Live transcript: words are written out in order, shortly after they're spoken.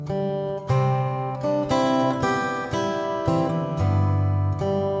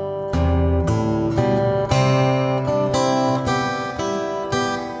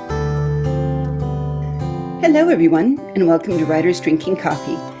Hello, everyone, and welcome to Writers Drinking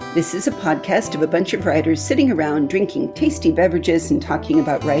Coffee. This is a podcast of a bunch of writers sitting around drinking tasty beverages and talking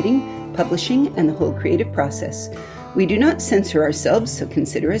about writing, publishing, and the whole creative process. We do not censor ourselves, so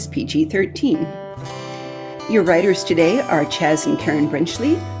consider us PG-13. Your writers today are Chaz and Karen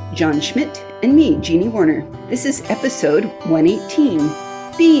Brenchley, John Schmidt, and me, Jeannie Warner. This is episode 118,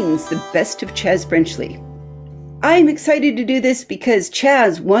 Beans, the Best of Chaz Brenchley. I'm excited to do this because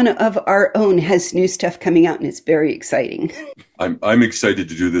Chaz, one of our own, has new stuff coming out, and it's very exciting. I'm excited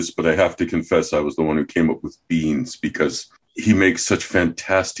to do this, but I have to confess I was the one who came up with beans because he makes such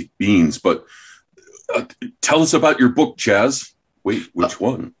fantastic beans. But tell us about your book, Chaz. Wait, which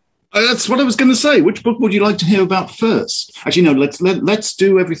one? That's what I was going to say. Which book would you like to hear about first? Actually, no, let's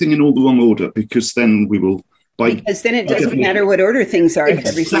do everything in all the wrong order, because then we will... Because then it doesn't matter what order things are if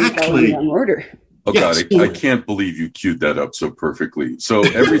everything's all in the wrong order. Oh, yes. God, I can't believe you queued that up so perfectly. So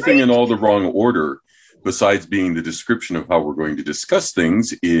everything in all the wrong order, besides being the description of how we're going to discuss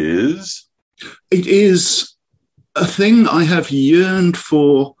things, is... It is a thing I have yearned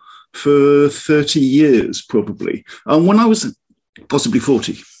for 30 years, probably. When I was possibly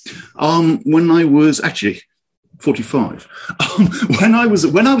 40. When I was actually 45. When I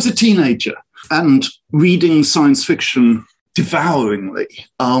was a teenager and reading science fiction devouringly,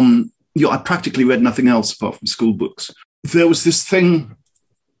 I practically read nothing else apart from school books. There was this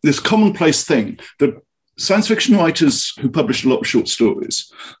commonplace thing that science fiction writers who published a lot of short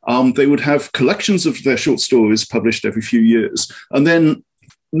stories, they would have collections of their short stories published every few years. And then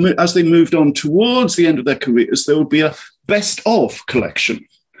as they moved on towards the end of their careers, there would be a best of collection.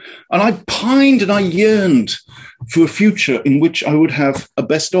 And I pined and I yearned for a future in which I would have a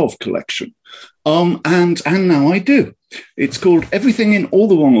best of collection. And now I do. It's called Everything in All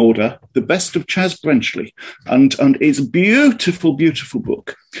the Wrong Order, The Best of Chaz Brenchley. And it's a beautiful, beautiful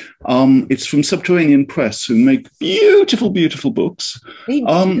book. It's from Subterranean Press, who make beautiful, beautiful books. They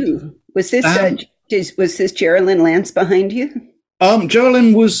do. Was this Geraldine Lance behind you?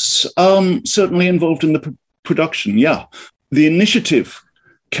 Geraldine was certainly involved in the production, yeah. The initiative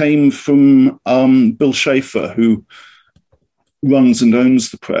came from Bill Schaefer, who runs and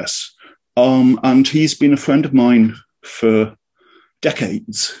owns the press. And he's been a friend of mine for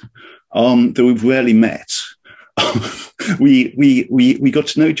decades, though we've rarely met. We got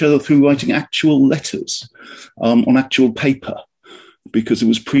to know each other through writing actual letters on actual paper, because it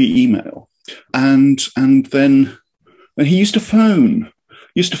was pre-email. And then he used to phone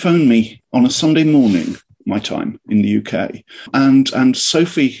me on a Sunday morning, my time in the UK, and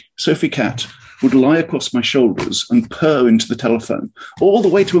Sophie Cat would lie across my shoulders and purr into the telephone all the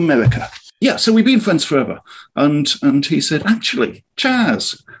way to America. Yeah, so we've been friends forever. And he said, actually,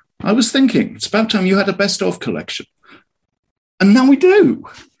 Chaz, I was thinking it's about time you had a best of collection. And now we do.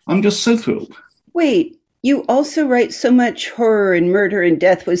 I'm just so thrilled. Wait, you also write so much horror and murder and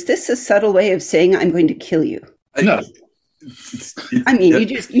death. Was this a subtle way of saying I'm going to kill you? No. I mean,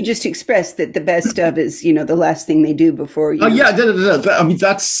 you just expressed that the best of is, the last thing they do before you. Yeah, I mean,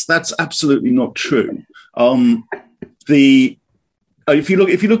 that's absolutely not true. If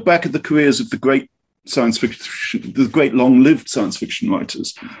you look back at the careers of the great science fiction, the great long-lived science fiction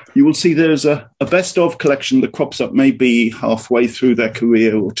writers, you will see there's a best of collection that crops up maybe halfway through their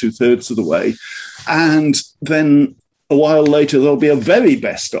career or 2/3 of the way, and then a while later there'll be a very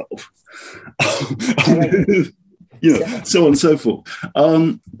best of. So on and so forth.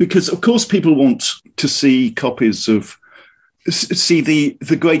 Because, of course, people want to see copies of,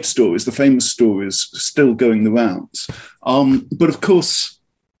 the great stories, the famous stories still going the rounds. But, of course,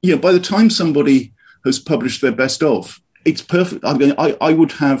 by the time somebody has published their best of, it's perfect. I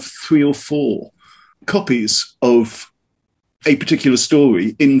would have 3 or 4 copies of a particular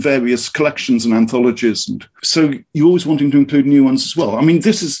story in various collections and anthologies. And so you're always wanting to include new ones as well. I mean,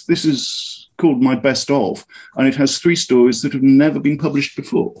 this is called my best of, and it has 3 stories that have never been published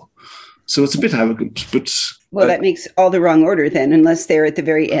before. So it's a bit arrogant, but... Well, that makes all the wrong order then, unless they're at the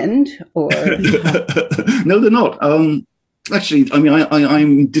very end, or... No, they're not. Actually, I mean,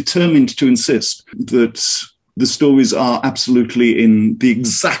 I'm determined to insist that the stories are absolutely in the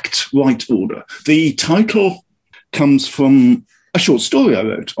exact right order. The title comes from a short story I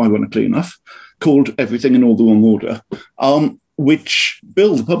wrote, ironically enough, called Everything in All the Wrong Order, which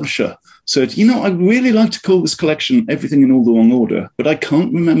Bill, the publisher, said, I'd really like to call this collection Everything in All the Wrong Order, but I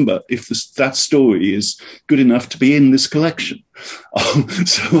can't remember if that story is good enough to be in this collection.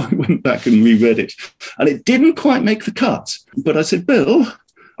 So I went back and reread it, and it didn't quite make the cut. But I said, Bill,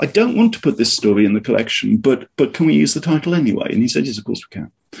 I don't want to put this story in the collection, but can we use the title anyway? And he said, yes, of course we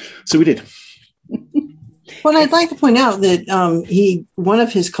can. So we did. Well, I'd like to point out that one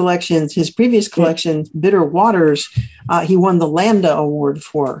of his collections, his previous collection, Bitter Waters, he won the Lambda Award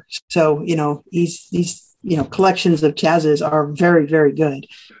for. So, these collections of Chaz's are very, very good.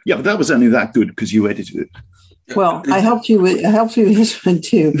 Yeah, but that was only that good because you edited it. Well, I helped you with this one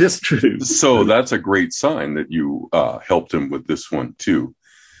too. That's true. So that's a great sign that you helped him with this one too.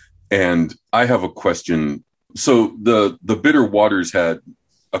 And I have a question. So the Bitter Waters had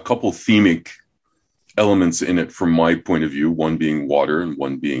a couple themic elements in it from my point of view, one being water and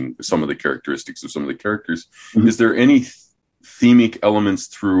one being some of the characteristics of some of the characters. Mm-hmm. Is there any themic elements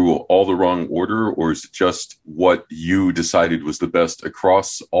through All the Wrong Order, or is it just what you decided was the best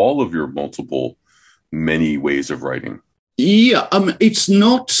across all of your many ways of writing? Yeah, it's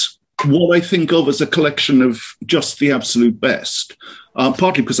not what I think of as a collection of just the absolute best.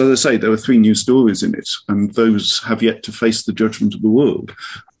 Partly because, as I say, there are 3 new stories in it, and those have yet to face the judgment of the world.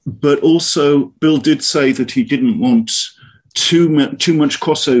 But also, Bill did say that he didn't want too much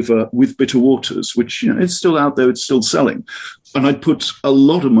crossover with Bitter Waters, which it's still out there, it's still selling. And I'd put a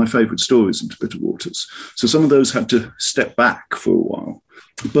lot of my favourite stories into Bitter Waters, so some of those had to step back for a while.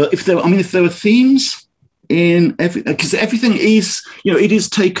 But if there are themes in because everything is, it is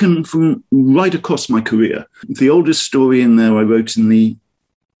taken from right across my career. The oldest story in there I wrote in the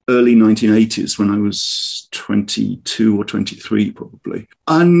early 1980s when I was 22 or 23 probably.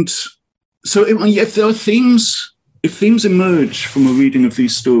 And so if there are themes, if themes emerge from a reading of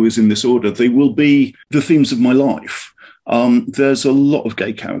these stories in this order, they will be the themes of my life. There's a lot of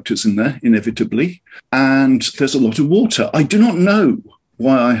gay characters in there, inevitably, and there's a lot of water. I do not know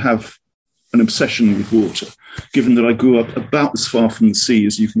why I have an obsession with water, given that I grew up about as far from the sea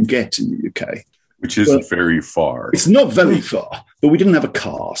as you can get in the UK. Which isn't very far. It's not very far, but we didn't have a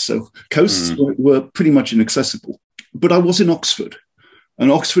car, so coasts were pretty much inaccessible. But I was in Oxford,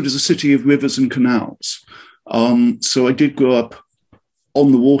 and Oxford is a city of rivers and canals. So I did grow up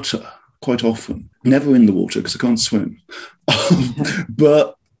on the water quite often, never in the water because I can't swim.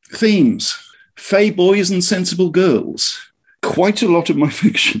 But themes, fey boys and sensible girls. Quite a lot of my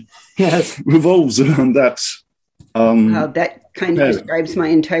fiction revolves around that. Wow, that kind of describes my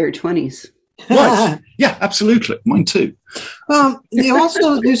entire 20s. Right. Yeah, absolutely. Mine too.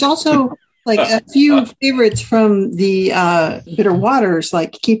 There's also like a few favorites from the Bitter Waters,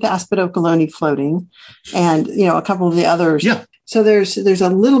 like Keep the Aspidocoloni Floating, and a couple of the others. Yeah. So there's a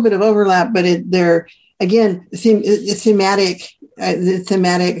little bit of overlap, but they're again the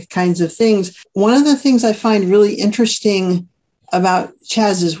thematic kinds of things. One of the things I find really interesting about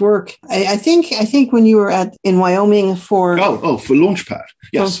Chaz's work, I think when you were in Wyoming for for Launchpad,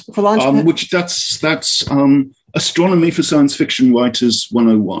 yes, for Launchpad, which that's Astronomy for Science Fiction Writers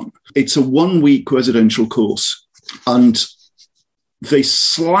 101. It's a 1-week residential course, and they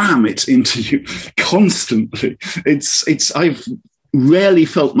slam it into you constantly. I've rarely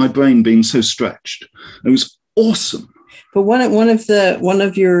felt my brain being so stretched. It was awesome. But one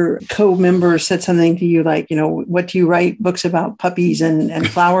of your co-members said something to you like, what do you write books about puppies and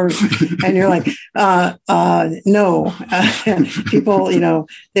flowers? And you're like, no. People,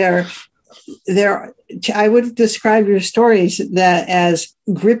 they're. I would describe your stories as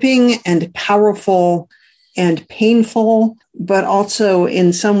gripping and powerful and painful, but also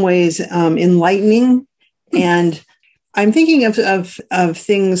in some ways enlightening. And I'm thinking of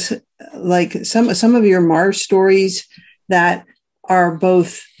things like some of your Mars stories that are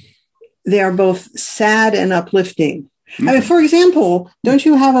both sad and uplifting. Mm-hmm. I mean, for example, don't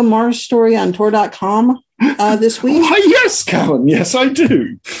you have a Mars story on Tor.com this week? Oh, yes, Karen. Yes, I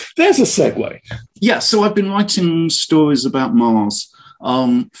do. There's a segue. Yeah, so I've been writing stories about Mars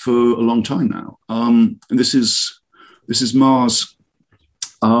for a long time now. This is Mars.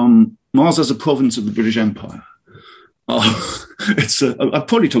 Mars as a province of the British Empire. I've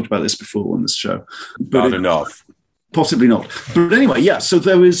probably talked about this before on this show. Not enough. Possibly not. But anyway, yeah, so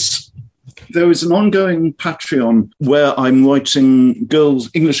there is an ongoing Patreon where I'm writing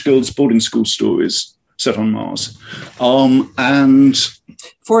English girls' boarding school stories set on Mars. And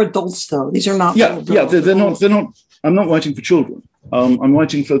for adults, though. These are not they're not I'm not writing for children. I'm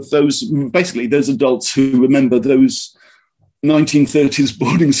writing for those adults who remember those 1930s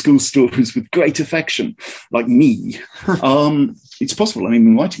boarding school stories with great affection, like me. It's possible I'm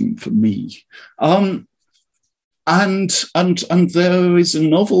even writing for me. And there is a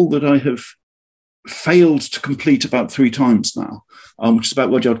novel that I have failed to complete about 3 times now, which is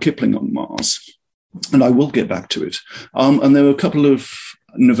about Rudyard Kipling on Mars, and I will get back to it. And there are a couple of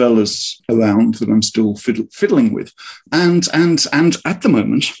novellas around that I'm still fiddling with, and at the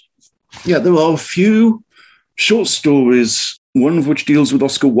moment, there are a few short stories, one of which deals with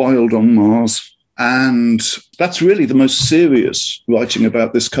Oscar Wilde on Mars, And that's really the most serious writing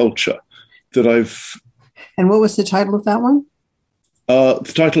about this culture that I've... And what was the title of that one?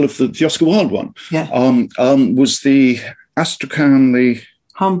 The title of the Oscar Wilde one was the Astrakhan, the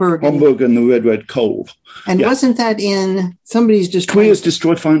Hamburg and the Red Coal. And wasn't that in somebody's destroyed? Queers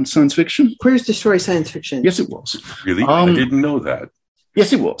Destroy Science Fiction? Queers Destroy Science Fiction. Yes, it was. Really? I didn't know that.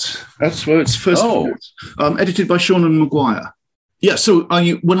 Yes, it was. That's where it's first appeared. Edited by Sean and Maguire. Yeah, so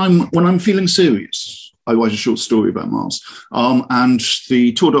when I'm feeling serious, I write a short story about Mars. And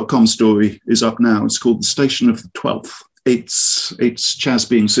the Tor.com story is up now. It's called The Station of the 12th. It's Chaz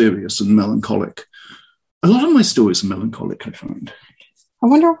being serious and melancholic. A lot of my stories are melancholic, I find. I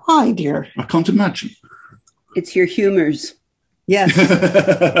wonder why, dear. I can't imagine. It's your humors. Yes.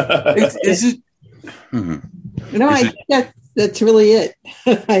 Is it? No, I think that's really it.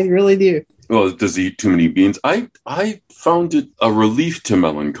 I really do. Well, does he eat too many beans? I found it a relief to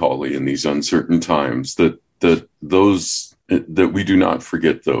melancholy in these uncertain times that we do not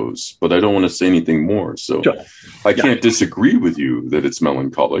forget those. But I don't want to say anything more. So sure. I can't disagree with you that it's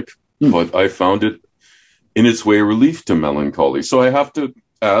melancholic, but I found it in its way a relief to melancholy. So I have to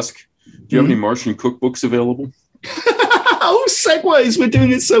ask, do you have any Martian cookbooks available? Oh, segues. We're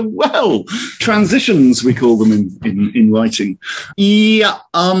doing it so well. Transitions, we call them in writing. Yeah.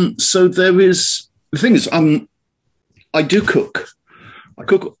 So there is, the thing is, I do cook. I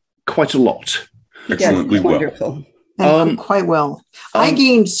cook quite a lot. Excellently well. Wonderful. Quite well. I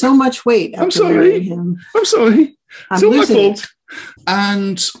gained so much weight after marrying him. I'm sorry. It's all my fault.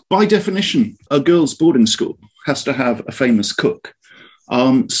 And by definition, a girls' boarding school has to have a famous cook.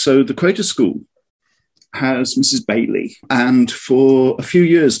 So the Crater School has Mrs. Bailey. And for a few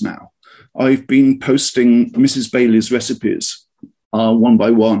years now, I've been posting Mrs. Bailey's recipes one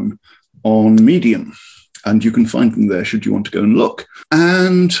by one on Medium. And you can find them there should you want to go and look.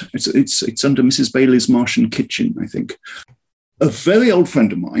 And it's under Mrs. Bailey's Martian Kitchen, I think. A very old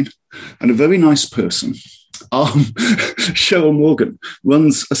friend of mine and a very nice person, Cheryl Morgan,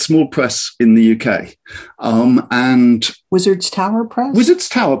 runs a small press in the UK. And Wizard's Tower Press? Wizard's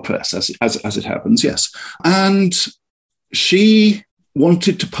Tower Press, as it happens, yes. And she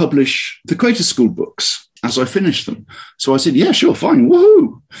wanted to publish the Crater School books as I finished them. So I said, yeah, sure, fine,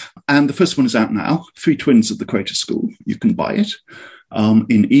 woohoo. And the first one is out now, 3 Twins of the Crater School. You can buy it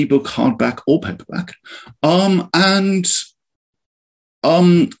in ebook, hardback, or paperback. I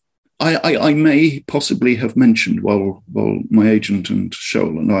may possibly have mentioned while my agent and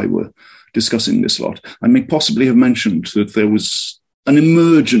Cheryl and I were discussing this lot, I may possibly have mentioned that there was an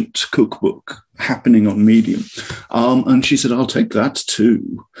emergent cookbook happening on Medium. And she said, I'll take that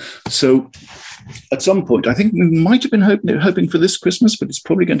too. So at some point, I think we might have been hoping for this Christmas, but it's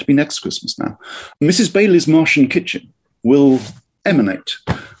probably going to be next Christmas now. Mrs. Bailey's Martian Kitchen will emanate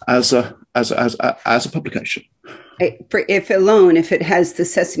as a publication. If it has the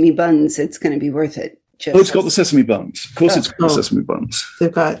sesame buns, it's going to be worth it. It's got the sesame buns. Of course, it's got the sesame buns.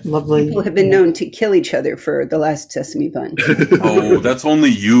 They've got lovely. People have been known to kill each other for the last sesame bun. Oh, that's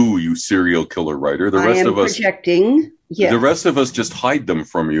only you serial killer writer. The rest of us projecting. Yeah. The rest of us just hide them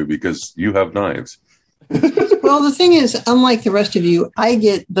from you because you have knives. Well, the thing is, unlike the rest of you, I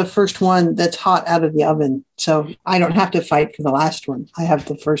get the first one that's hot out of the oven, so I don't have to fight for the last one. I have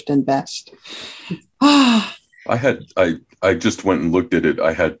the first and best. I just went and looked at it.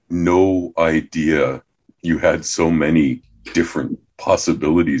 I had no idea you had so many different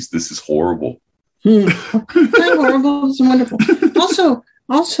possibilities. This is horrible. Not horrible. It's wonderful.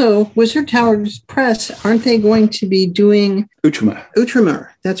 Also, Wizard Towers Press, aren't they going to be doing Outremer?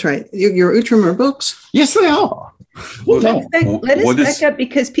 That's right. Your Outremer books? Yes, they are. Let us back up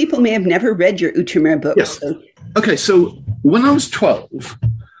because people may have never read your Outremer books. Yes. So. Okay, so when I was 12,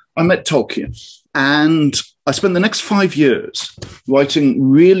 I met Tolkien, and I spent the next 5 years writing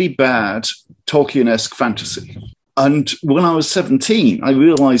really bad Tolkien-esque fantasy. And when I was 17, I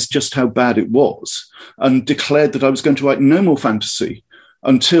realized just how bad it was and declared that I was going to write no more fantasy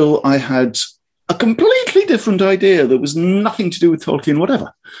until I had a completely different idea that was nothing to do with Tolkien,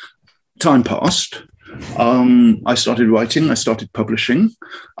 whatever. Time passed. I started writing. I started publishing.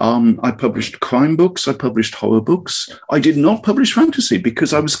 I published crime books. I published horror books. I did not publish fantasy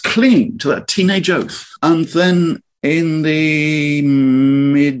because I was clinging to that teenage oath. And then in the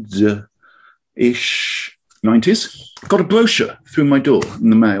mid-ish 90s, got a brochure through my door in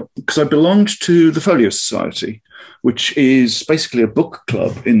the mail because I belonged to the Folio Society, which is basically a book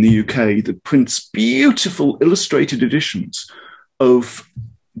club in the UK that prints beautiful illustrated editions of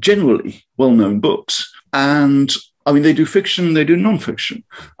generally well-known books. And I mean, they do fiction, they do non-fiction.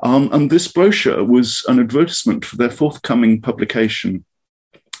 And this brochure was an advertisement for their forthcoming publication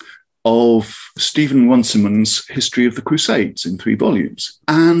of Stephen Runciman's History of the Crusades in 3 volumes.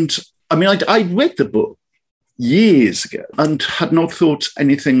 And I mean, I read the book years ago and had not thought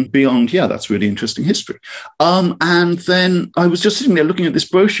anything beyond, yeah, that's really interesting history. And then I was just sitting there looking at this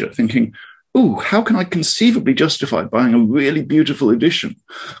brochure thinking, oh, how can I conceivably justify buying a really beautiful edition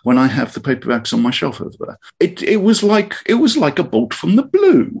when I have the paperbacks on my shelf over there? It was like a bolt from the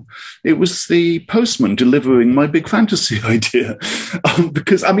blue. It was the postman delivering my big fantasy idea.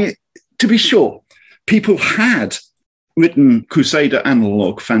 Because, I mean, to be sure, people had written Crusader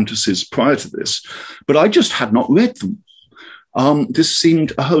analog fantasies prior to this, but I just had not read them. This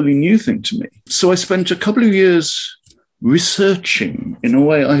seemed a wholly new thing to me. So I spent a couple of years researching in a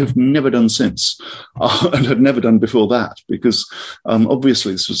way I have never done since, and had never done before that, because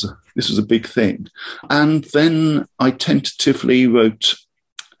obviously this was a big thing. And then I tentatively wrote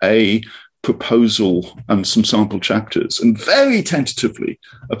a proposal and some sample chapters, and very tentatively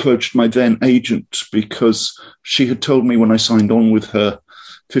approached my then agent, because she had told me when I signed on with her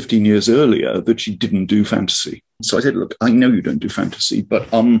 15 years earlier that she didn't do fantasy. So I said, look, I know you don't do fantasy, but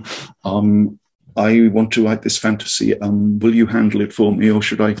I want to write this fantasy. Will you handle it for me, or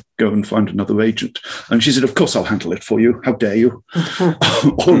should I go and find another agent? And she said, of course I'll handle it for you. How dare you?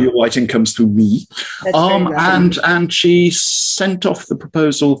 All your writing comes through me. And she sent off the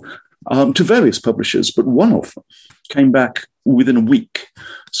proposal to various publishers, but one of them came back within a week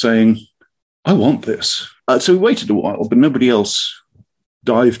saying, I want this. So we waited a while, but nobody else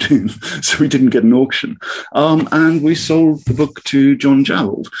dived in, so we didn't get an auction. And we sold the book to John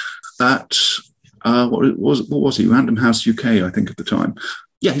Jarrold at what was he? Random House UK, I think, at the time.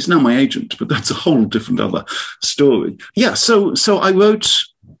 Yeah, he's now my agent, but that's a whole different other story. Yeah, so I wrote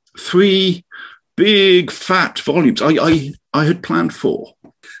 3 big fat volumes. I had planned 4,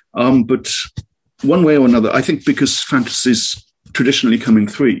 but one way or another, I think because fantasies traditionally come in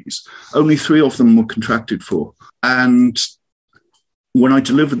 3s, only 3 of them were contracted for. And when I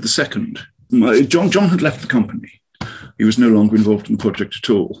delivered the second, John had left the company. He was no longer involved in the project at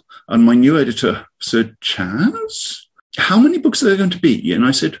all. And my new editor said, Chaz, how many books are there going to be? And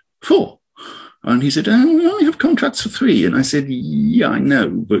I said, 4. And he said, we only have contracts for 3. And I said, yeah, I know.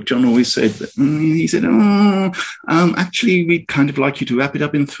 But John always said that. And he said, actually, we'd kind of like you to wrap it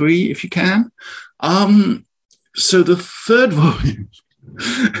up in 3 if you can. So the 3rd volume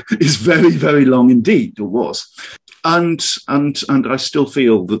is very, very long indeed, or was. And I still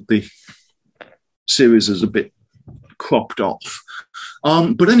feel that the series is a bit cropped off.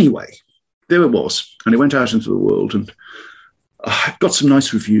 But anyway, there it was. And it went out into the world and got some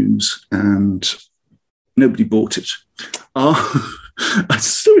nice reviews, and nobody bought it. That's a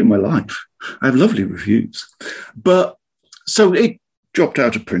story of my life. I have lovely reviews. But so it dropped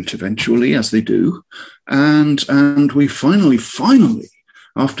out of print eventually, as they do. And we finally,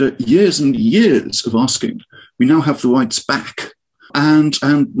 after years and years of asking, we now have the rights back. And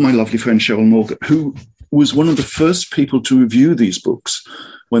my lovely friend Cheryl Morgan, who was one of the first people to review these books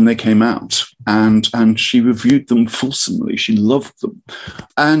when they came out, and she reviewed them fulsomely. She loved them.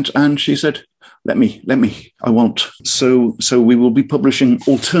 And she said, let me, I want. So we will be publishing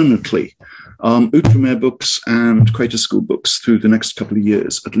alternately Outremer books and Creator School books through the next couple of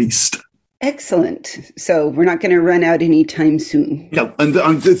years, at least. Excellent. So we're not going to run out anytime soon. No, and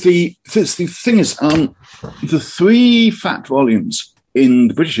the thing is, the 3 fat volumes in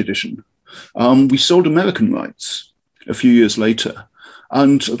the British edition, we sold American rights a few years later.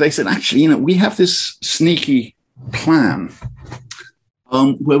 And they said, actually, we have this sneaky plan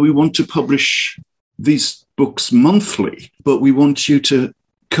where we want to publish these books monthly, but we want you to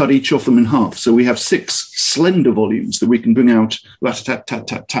cut each of them in half. So we have 6 slender volumes that we can bring out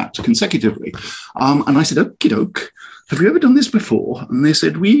rat-a-tat-tat-tat-tat consecutively. And I said, okie doke, have you ever done this before? And they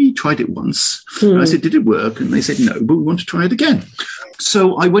said, we tried it once. And I said, did it work? And they said, no, but we want to try it again.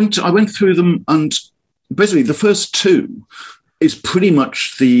 So I went through them, and basically the first 2 is pretty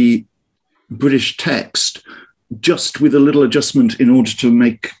much the British text, just with a little adjustment in order to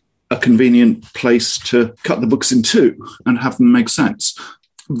make a convenient place to cut the books in 2 and have them make sense.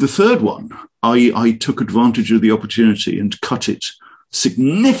 The 3rd one, I took advantage of the opportunity and cut it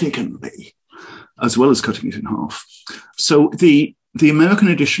significantly, as well as cutting it in half. So the American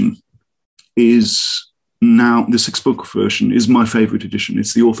edition is now, the 6-book version is my favorite edition.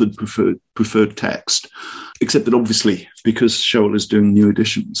 It's the author preferred text, except that obviously, because Cheryl is doing new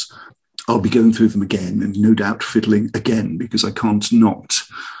editions, I'll be going through them again and no doubt fiddling again, because I can't not.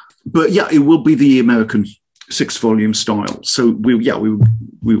 But yeah, it will be the American 6-volume style. So we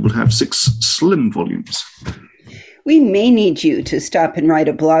will have 6 slim volumes. We may need you to stop and write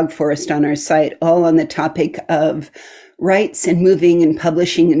a blog for us on our site, all on the topic of rights and moving and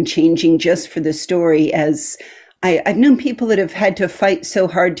publishing and changing just for the story, as I've known people that have had to fight so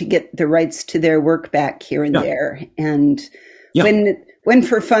hard to get the rights to their work back here and there. And when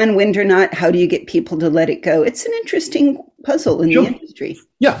for fun, when or not, how do you get people to let it go? It's an interesting puzzle in the industry.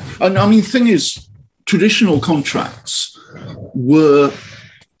 Yeah. And I mean, the thing is, traditional contracts were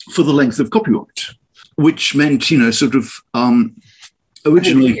for the length of copyright, which meant,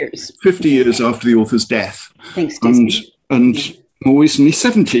 originally 50 years after the author's death. Thanks, Disney. And more recently,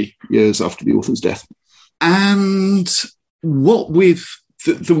 70 years after the author's death. And what with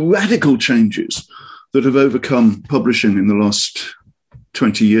the radical changes that have overcome publishing in the last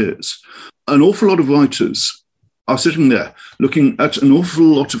 20 years, an awful lot of writers are sitting there looking at an awful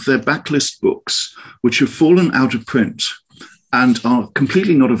lot of their backlist books, which have fallen out of print and are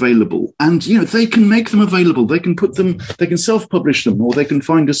completely not available. And, they can make them available. They can they can self-publish them, or they can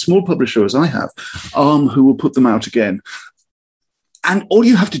find a small publisher, as I have, who will put them out again. And all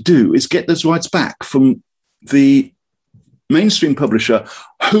you have to do is get those rights back from the mainstream publisher,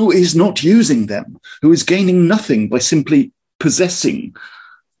 who is not using them, who is gaining nothing by simply possessing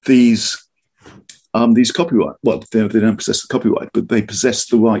these copyright. Well, they don't possess the copyright, but they possess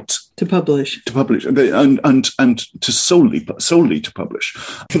the right to publish, and to solely to publish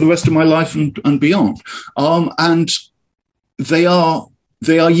for the rest of my life and beyond. And they are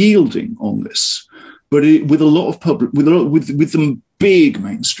yielding on this, but with a lot of with them big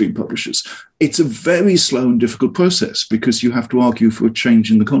mainstream publishers, it's a very slow and difficult process because you have to argue for a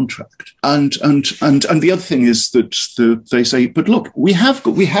change in the contract. And the other thing is that they say, but look, we have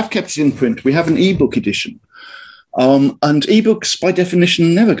kept it in print. We have an ebook edition, and ebooks by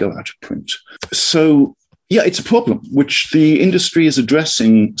definition never go out of print. So yeah, it's a problem which the industry is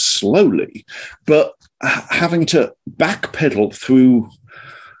addressing slowly, but having to backpedal through.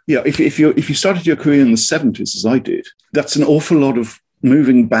 Yeah, if you started your career in the 70s, as I did, that's an awful lot of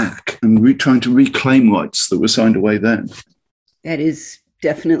moving back and trying to reclaim rights that were signed away then. That is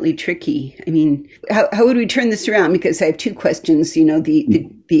definitely tricky. I mean, how would we turn this around? Because I have two questions,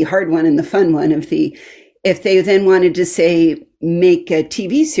 the hard one and the fun one. If they then wanted to, say, make a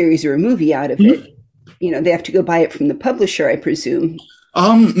TV series or a movie out of it, they have to go buy it from the publisher, I presume.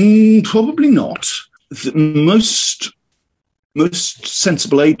 Probably not. Most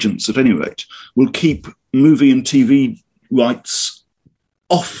sensible agents, at any rate, will keep movie and TV rights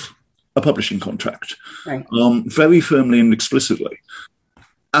off a publishing contract, right. Very firmly and explicitly.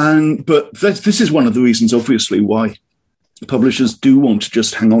 But this is one of the reasons, obviously, why publishers do want to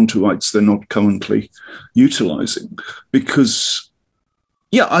just hang on to rights they're not currently utilising, because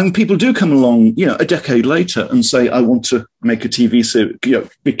people do come along, a decade later and say, I want to make a TV series,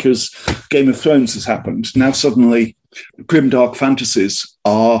 because Game of Thrones has happened. Now suddenly grim, dark fantasies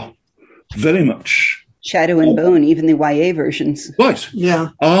are very much Shadow and Bone, even the YA versions. Right. Yeah.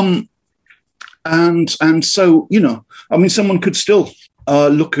 And so, someone could still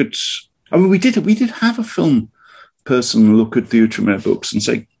look at, we did have a film person look at the Outremer books and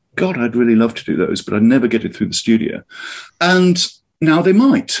say, God, I'd really love to do those, but I'd never get it through the studio. And now they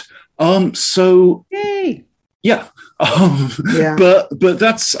might. So yay. Yeah. But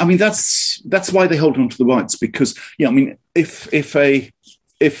that's why they hold on to the rights, because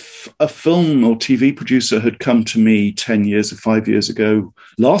if a film or TV producer had come to me 10 years or 5 years ago,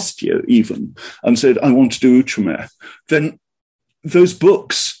 last year even, and said, I want to do Outremer, then those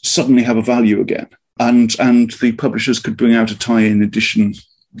books suddenly have a value again. And the publishers could bring out a tie-in edition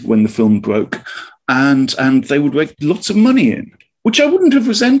when the film broke, and they would make lots of money in, which I wouldn't have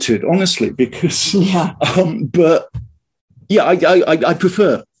resented, honestly, because I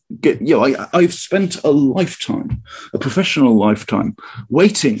prefer. I've spent a professional lifetime,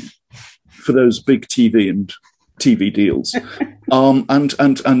 waiting for those big TV deals,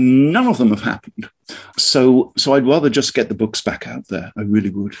 and none of them have happened. So I'd rather just get the books back out there. I really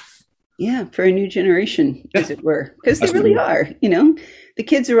would. Yeah, for a new generation, as it were, because they really are. The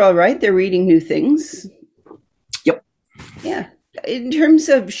kids are all right; they're reading new things. Yep. Yeah. In terms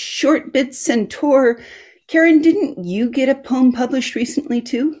of short bits and tour, Karen, didn't you get a poem published recently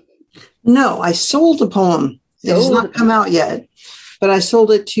too? No, I sold a poem. It has not come out yet, but I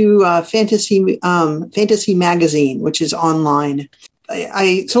sold it to Fantasy Magazine, which is online.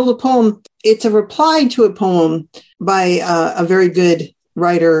 I sold a poem. It's a reply to a poem by a very good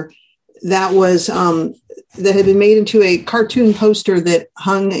writer that was that had been made into a cartoon poster that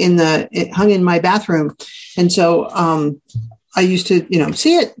hung in my bathroom, and so I used to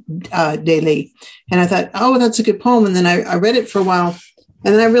see it daily, and I thought, oh, that's a good poem, and then I read it for a while,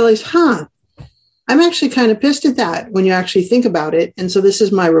 and then I realized, I'm actually kind of pissed at that when you actually think about it, and so this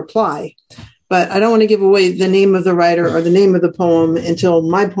is my reply. but I don't want to give away the name of the writer or the name of the poem until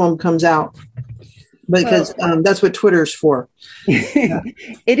my poem comes out, because that's what Twitter's for.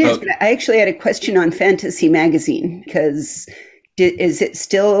 It is. But I actually had a question on Fantasy Magazine, because is it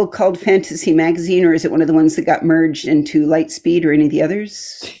still called Fantasy Magazine, or is it one of the ones that got merged into Lightspeed or any of the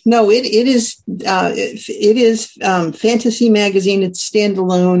others? No, it is. It is Fantasy Magazine. It's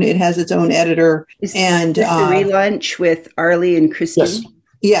standalone. It has its own editor. And the relaunch with Arlie and Christine.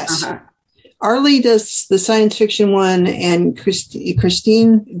 Yes. Uh-huh. Arlie does the science fiction one, and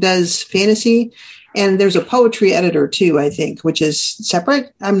Christine does fantasy. And there's a poetry editor too, I think, which is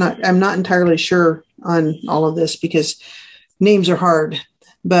separate. I'm not entirely sure on all of this because names are hard,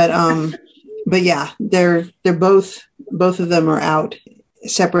 but yeah, they're both of them are out,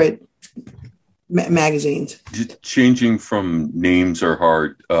 separate magazines. Changing from names are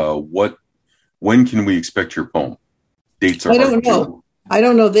hard. When can we expect your poem? Dates are hard. I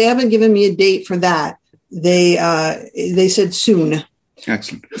don't know. They haven't given me a date for that. They said soon.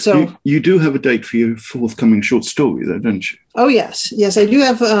 Excellent. So you do have a date for your forthcoming short story, though, don't you? Oh yes, I do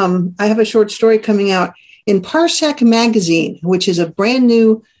have. I have a short story coming out in Parsec Magazine, which is a brand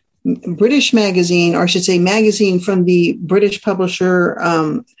new British magazine, or I should say magazine from the British publisher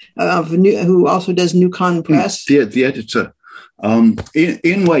who also does Newcon Press. The editor.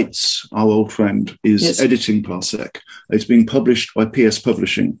 Ian Waits, our old friend, is editing Parsec. It's being published by PS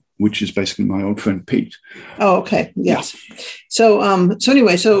Publishing, which is basically my old friend Pete. Oh, okay. Yes. Yeah. So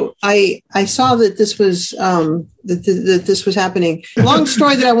anyway, I saw that this was that this was happening. Long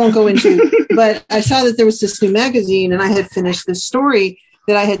story that I won't go into, but I saw that there was this new magazine, and I had finished this story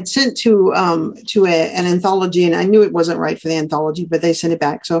that I had sent to an anthology, and I knew it wasn't right for the anthology, but they sent it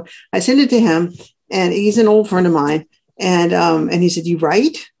back. So I sent it to him, and he's an old friend of mine, and he said, "You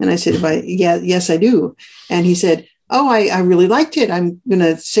write?" And I said, "Yes, I do." And he said, "Oh, I really liked it. I'm going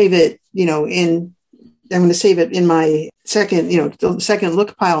to save it, I'm going to save it in my the second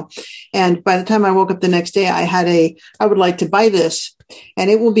look pile." And by the time I woke up the next day, I would like to buy this, and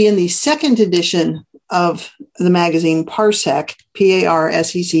it will be in the second edition of the magazine, Parsec,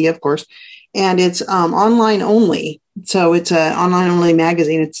 Parsec, of course. And it's online only. So it's an online only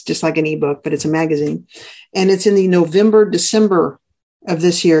magazine. It's just like an ebook, but it's a magazine. And it's in the November-December of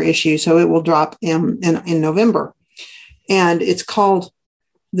this year issue. So it will drop in November. And it's called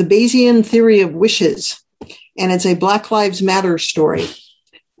The Bayesian Theory of Wishes. And it's a Black Lives Matter story.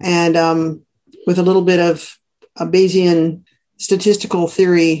 And with a little bit of a Bayesian statistical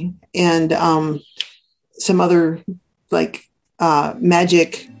theory and some other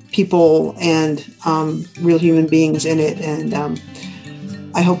magic people and real human beings in it. And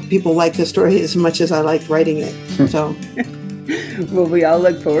I hope people like the story as much as I liked writing it. So, well, we all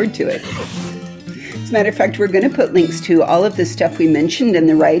look forward to it. As a matter of fact, we're going to put links to all of the stuff we mentioned and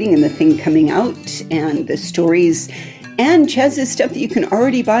the writing and the thing coming out and the stories and Chaz's stuff that you can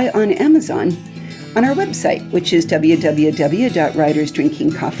already buy on Amazon on our website, which is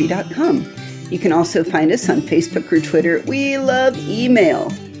www.writersdrinkingcoffee.com. You can also find us on Facebook or Twitter. We love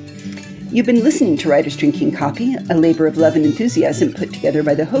email. You've been listening to Writers Drinking Coffee, a labor of love and enthusiasm put together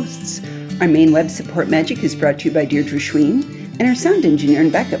by the hosts. Our main web support magic is brought to you by Deirdre Schween, and our sound engineer and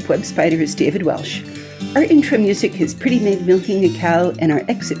backup web spider is David Welsh. Our intro music is Pretty Maid Milking a Cow, and our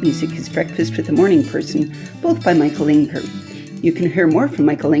exit music is Breakfast with a Morning Person, both by Michael Ingberg. You can hear more from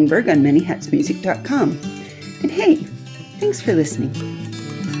Michael Ingberg on manyhatsmusic.com. And hey, thanks for listening.